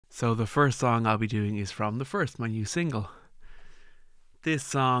So the first song I'll be doing is from the first, my new single. This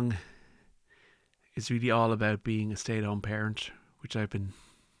song is really all about being a stay-at-home parent, which I've been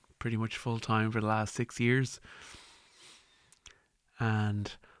pretty much full-time for the last 6 years.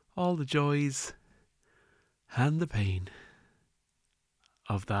 And all the joys and the pain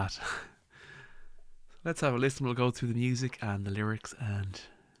of that. Let's have a listen. We'll go through the music and the lyrics, and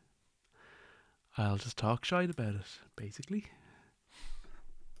I'll just talk shite about it, basically.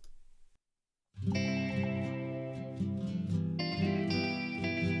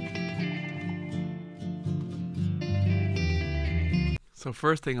 So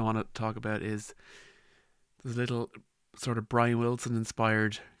first thing I want to talk about is there's a little sort of Brian Wilson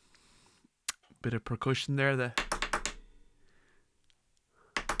inspired bit of percussion there that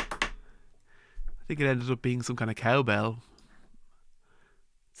I think it ended up being some kind of cowbell.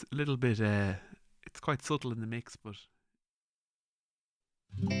 It's a little bit it's quite subtle in the mix, but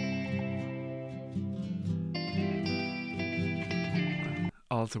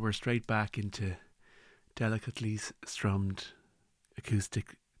also we're straight back into delicately strummed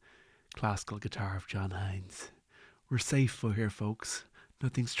acoustic classical guitar of John Hynes. We're safe for here, folks.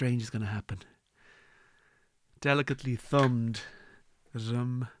 Nothing strange is going to happen. Delicately thumbed,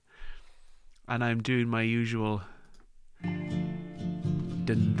 and I'm doing my usual dun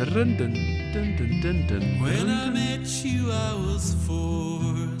dun dun dun dun dun dun. When I met you, I was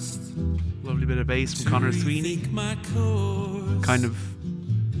forced. Lovely bit of bass from Conor Sweeney. Kind of.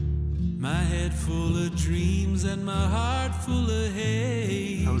 My head full of dreams and my heart full of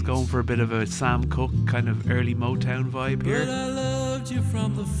hate. I was going for a bit of a Sam Cooke kind of early Motown vibe here. But I loved you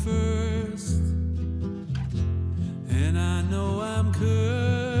from the first, and I know I'm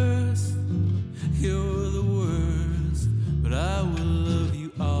cursed. You're the worst, but I will love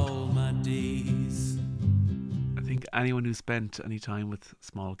you all my days. I think anyone who spent any time with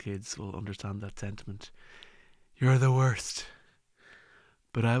small kids will understand that sentiment. You're the worst,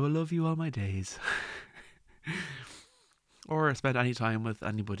 but I will love you all my days. Or spend any time with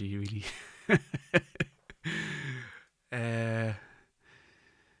anybody, really.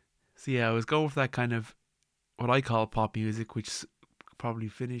 So yeah, I was going for that kind of what I call pop music, which probably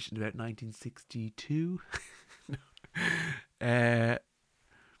finished in about 1962. Yeah,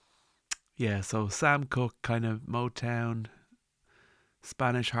 so Sam Cooke, kind of Motown,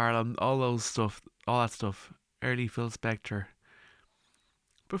 Spanish Harlem, all that stuff. Early Phil Spector.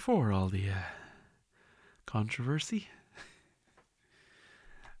 Before all the controversy.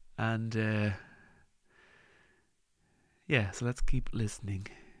 And yeah, so let's keep listening.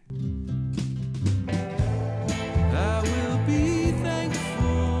 I will be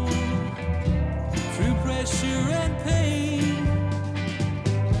thankful through pressure and pain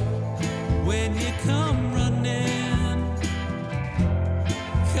when you come running,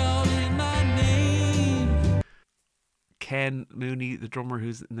 calling my name. Ken Mooney, the drummer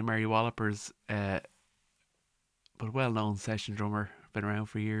who's in the Merry Wallopers, but well-known session drummer, been around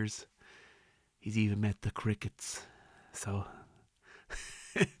for years. He's even met the Crickets. So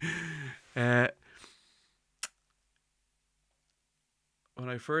when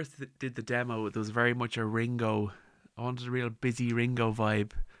I first did the demo, it was very much a Ringo. I wanted a real busy Ringo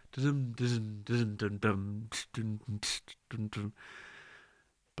vibe.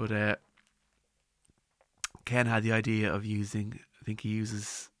 But Ken had the idea of using, I think he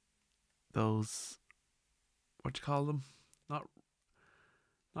uses those, what do you call them?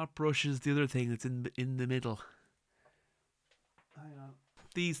 Not brushes, the other thing that's in the middle. Hang on.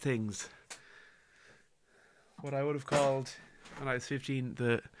 These things. What I would have called, when I was 15,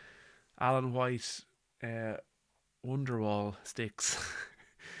 the Alan White Wonderwall sticks.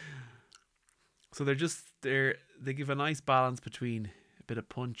 So they give a nice balance between a bit of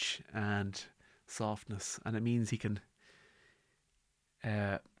punch and softness, and it means he can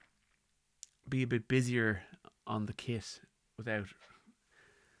be a bit busier on the kit without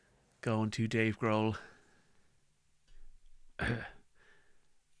going to Dave Grohl.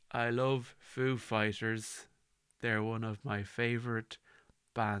 I love Foo Fighters. They're one of my favourite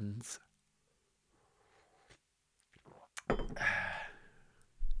bands.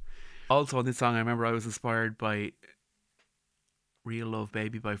 Also on this song, I remember I was inspired by Real Love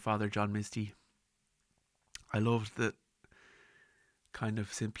Baby by Father John Misty. I loved the kind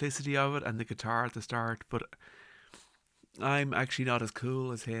of simplicity of it and the guitar at the start, but I'm actually not as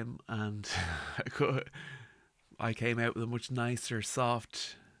cool as him, and I came out with a much nicer,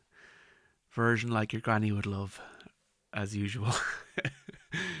 soft version like your granny would love, as usual.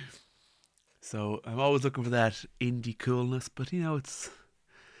 So I'm always looking for that indie coolness, but I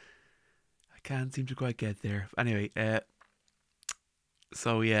can't seem to quite get there. Anyway,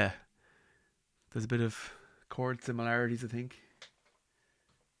 So yeah, there's a bit of chord similarities, I think.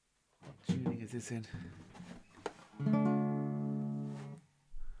 What tuning is this in?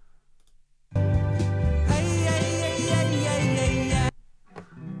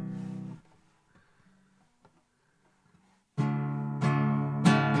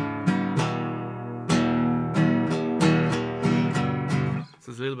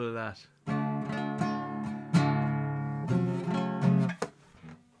 So there's a little bit of that.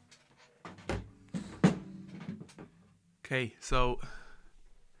 Okay, so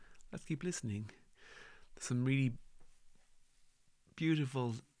let's keep listening. There's some really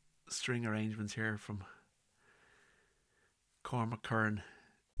beautiful string arrangements here from Cormac Curran.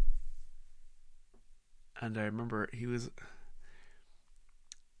 And I remember he was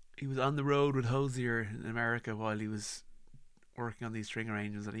on the road with Hosier in America while he was working on these string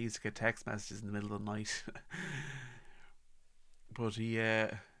arrangements, and he used to get text messages in the middle of the night. But he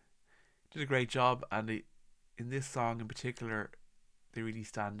did a great job, and in this song in particular, they really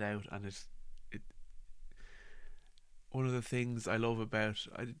stand out. And it one of the things I love about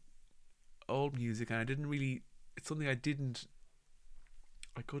old music, and it's something I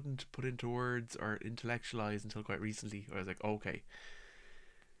couldn't put into words or intellectualize until quite recently, where I was like, okay,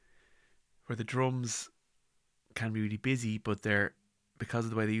 where the drums can be really busy, but they're, because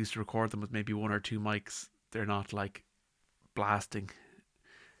of the way they used to record them with maybe one or two mics, they're not like blasting.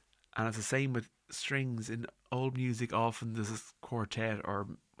 And it's the same with strings in old music. Often there's a quartet or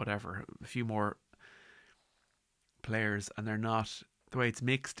whatever, a few more players, and they're not, the way it's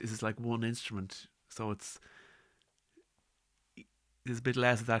mixed is it's like one instrument, so there's a bit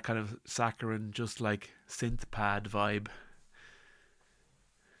less of that kind of saccharine, just like synth pad vibe.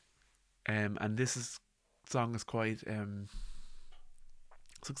 And this song is quite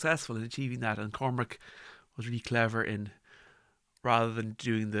successful in achieving that, and Cormac was really clever in, rather than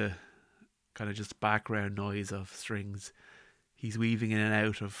doing the kind of just background noise of strings, he's weaving in and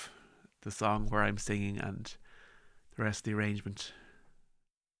out of the song where I'm singing and the rest of the arrangement.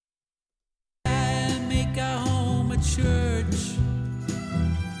 And make our home a church,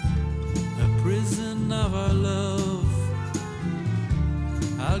 a prison of our love.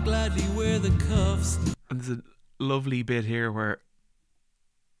 I'll gladly wear the cuffs. And there's a lovely bit here where,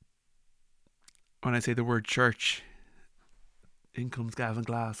 when I say the word church, in comes Gavin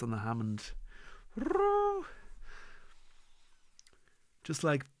Glass on the Hammond. Just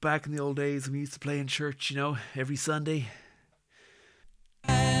like back in the old days when we used to play in church, you know, every Sunday.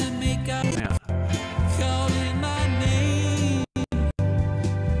 Yeah. Calling my name.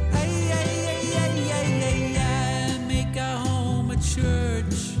 Make our home a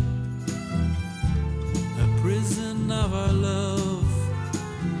church, a prison of our love.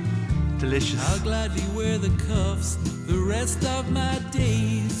 Delicious. I'll gladly wear the cuffs the rest of my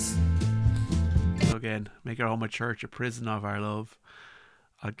days. So again, make our home a church, a prison of our love.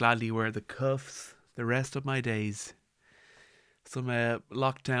 I'll gladly wear the cuffs the rest of my days. Some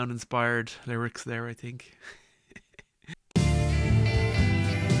lockdown inspired lyrics there, I think.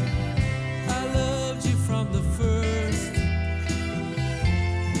 I loved you from the first,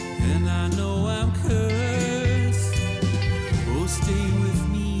 and I know I'm cursed. Oh, stay with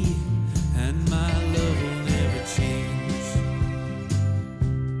me, and my love will never change.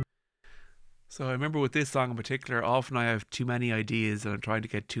 So I remember with this song in particular, often I have too many ideas and I'm trying to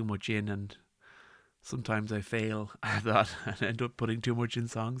get too much in, and sometimes I fail at that and end up putting too much in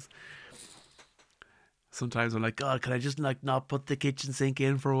songs. Sometimes I'm like, God, can I just like not put the kitchen sink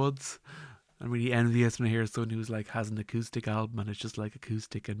in for once? I'm really envious when I hear someone who's like has an acoustic album and it's just like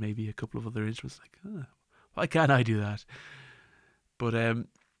acoustic and maybe a couple of other instruments. Like, why can't I do that? But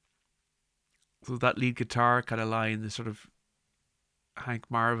so that lead guitar kind of line, the sort of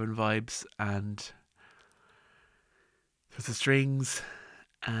Hank Marvin vibes, and there's the strings,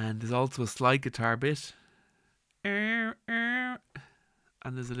 and there's also a slide guitar bit, and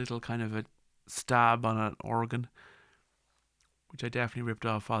there's a little kind of a stab on an organ, which I definitely ripped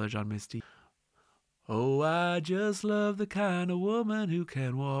off Father John Misty. Oh, I just love the kind of woman who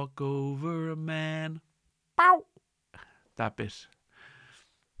can walk over a man. Bow! That bit.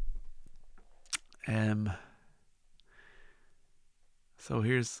 So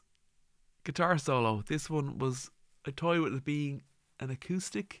here's guitar solo. This one was, I toyed with it being an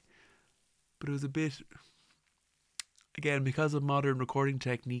acoustic, but it was a bit, again, because of modern recording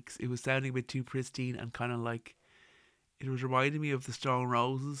techniques, it was sounding a bit too pristine and kind of like, it was reminding me of the Stone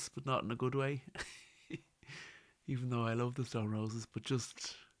Roses, but not in a good way. Even though I love the Stone Roses, but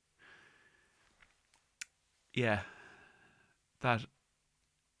just, yeah, that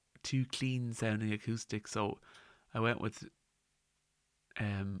too clean sounding acoustic. So I went with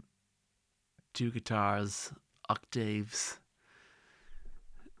 2 guitars, octaves,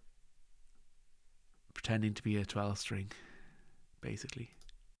 pretending to be a 12 string, basically.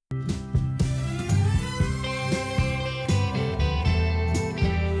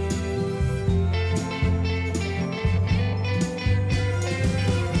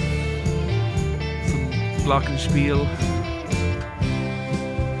 Some glockenspiel.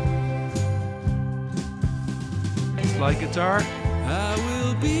 Slide guitar. I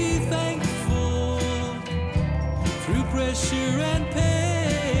will be thankful through pressure and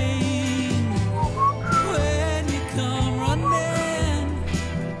pain when you come running,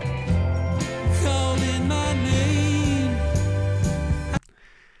 calling my name.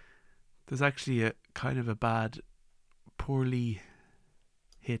 There's actually a kind of a bad, poorly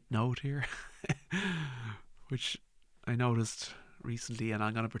hit note here, which I noticed recently, and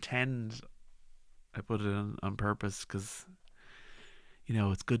I'm going to pretend I put it on purpose because, you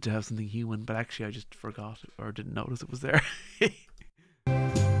know, it's good to have something human, but actually I just forgot or didn't notice it was there.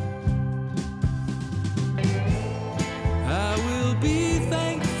 I will be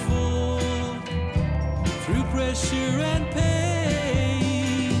thankful through pressure and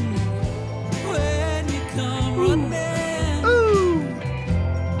pain when you come running,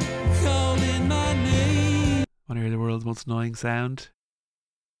 calling my name. Want to hear the world's most annoying sound?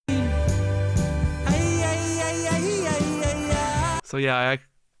 So yeah,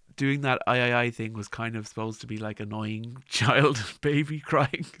 doing that I thing was kind of supposed to be like annoying child baby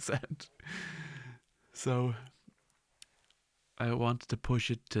crying sound. So I wanted to push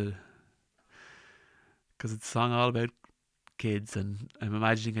it to, because it's a song all about kids, and I'm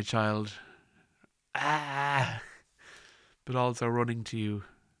imagining a child, but also running to you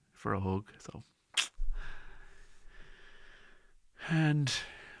for a hug. So, and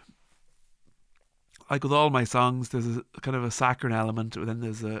like with all my songs, there's a kind of a saccharine element, but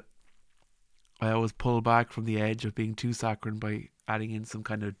then I always pull back from the edge of being too saccharine by adding in some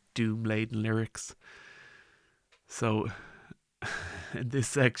kind of doom-laden lyrics. So in this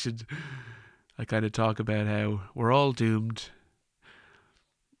section, I kind of talk about how we're all doomed.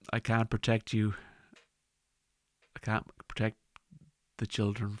 I can't protect you. I can't protect the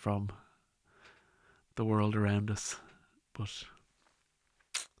children from the world around us, but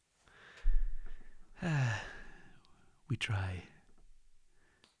we try.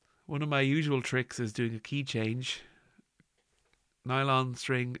 One of my usual tricks is doing a key change. Nylon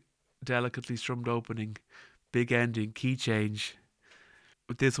string, delicately strummed opening, big ending, key change.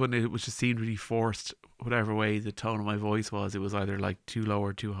 With this one, it was just seemed really forced. Whatever way the tone of my voice was, it was either like too low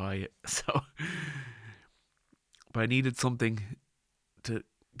or too high. So, but I needed something to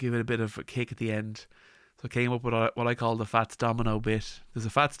give it a bit of a kick at the end. So I came up with what I call the Fats Domino bit. There's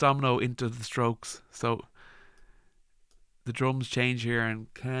a Fats Domino into the strokes. So the drums change here,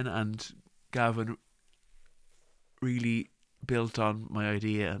 and Ken and Gavin really built on my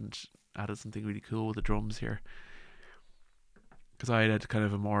idea and added something really cool with the drums here. Because I had kind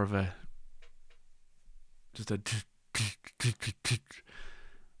of a more of a, just a,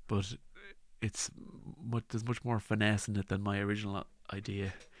 but there's much more finesse in it than my original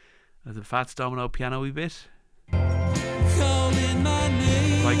idea. There's a Fats Domino piano-y bit. Calling my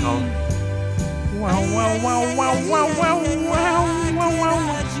name. Like all wow wow wow wow wow wow wow wow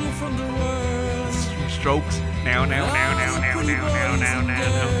wow From the world. strokes. Now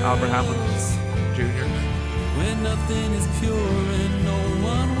Albert Hammond Jr. When nothing is pure and no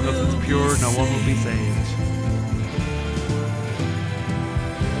one will Nothing's pure, no one will be saved.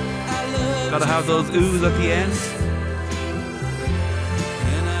 Gotta have those oohs at the end.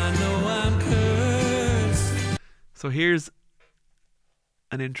 So here's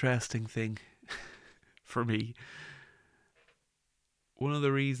an interesting thing for me. One of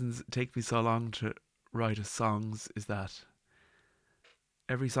the reasons it takes me so long to write songs is that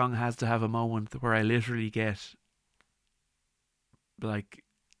every song has to have a moment where I literally get like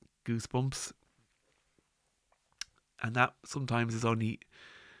goosebumps. And that sometimes is only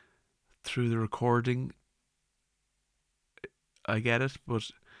through the recording I get it, but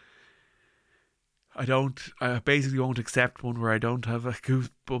I basically won't accept one where I don't have a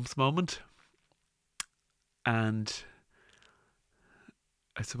goosebumps moment. And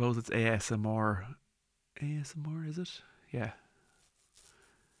I suppose it's ASMR. ASMR, is it? Yeah.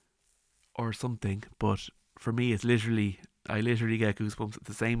 Or something. But for me, it's I literally get goosebumps at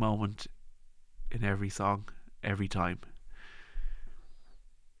the same moment in every song, every time.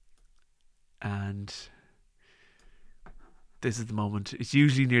 And this is the moment. It's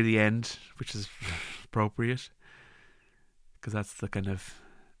usually near the end, which is appropriate, because that's the kind of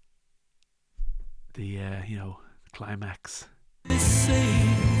the climax.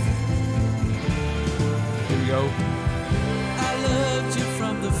 safe. Here we go. I loved you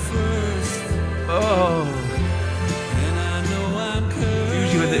from the first, Oh. and I know I'm cursed.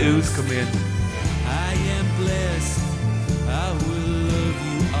 Usually when the oohs come in. I am blessed. I will love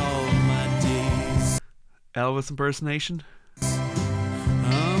you all my days. Elvis impersonation.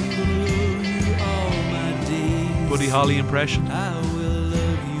 I'm gonna love you all my days. Buddy Holly impression. I will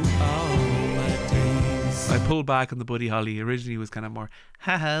love you all my days. I pulled back on the Buddy Holly. Originally it was kind of more,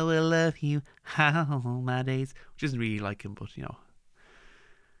 I will love you all my days, which isn't really like him, but you know,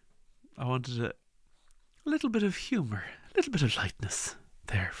 I wanted a little bit of humour, a little bit of lightness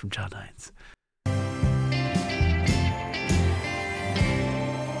there from John Hynes.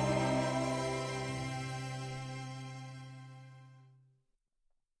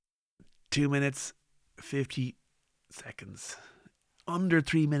 Two minutes, 50 seconds. Under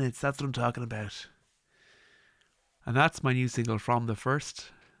 3 minutes, that's what I'm talking about. And that's my new single from the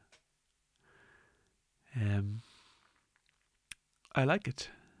first. I like it.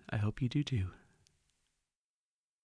 I hope you do too.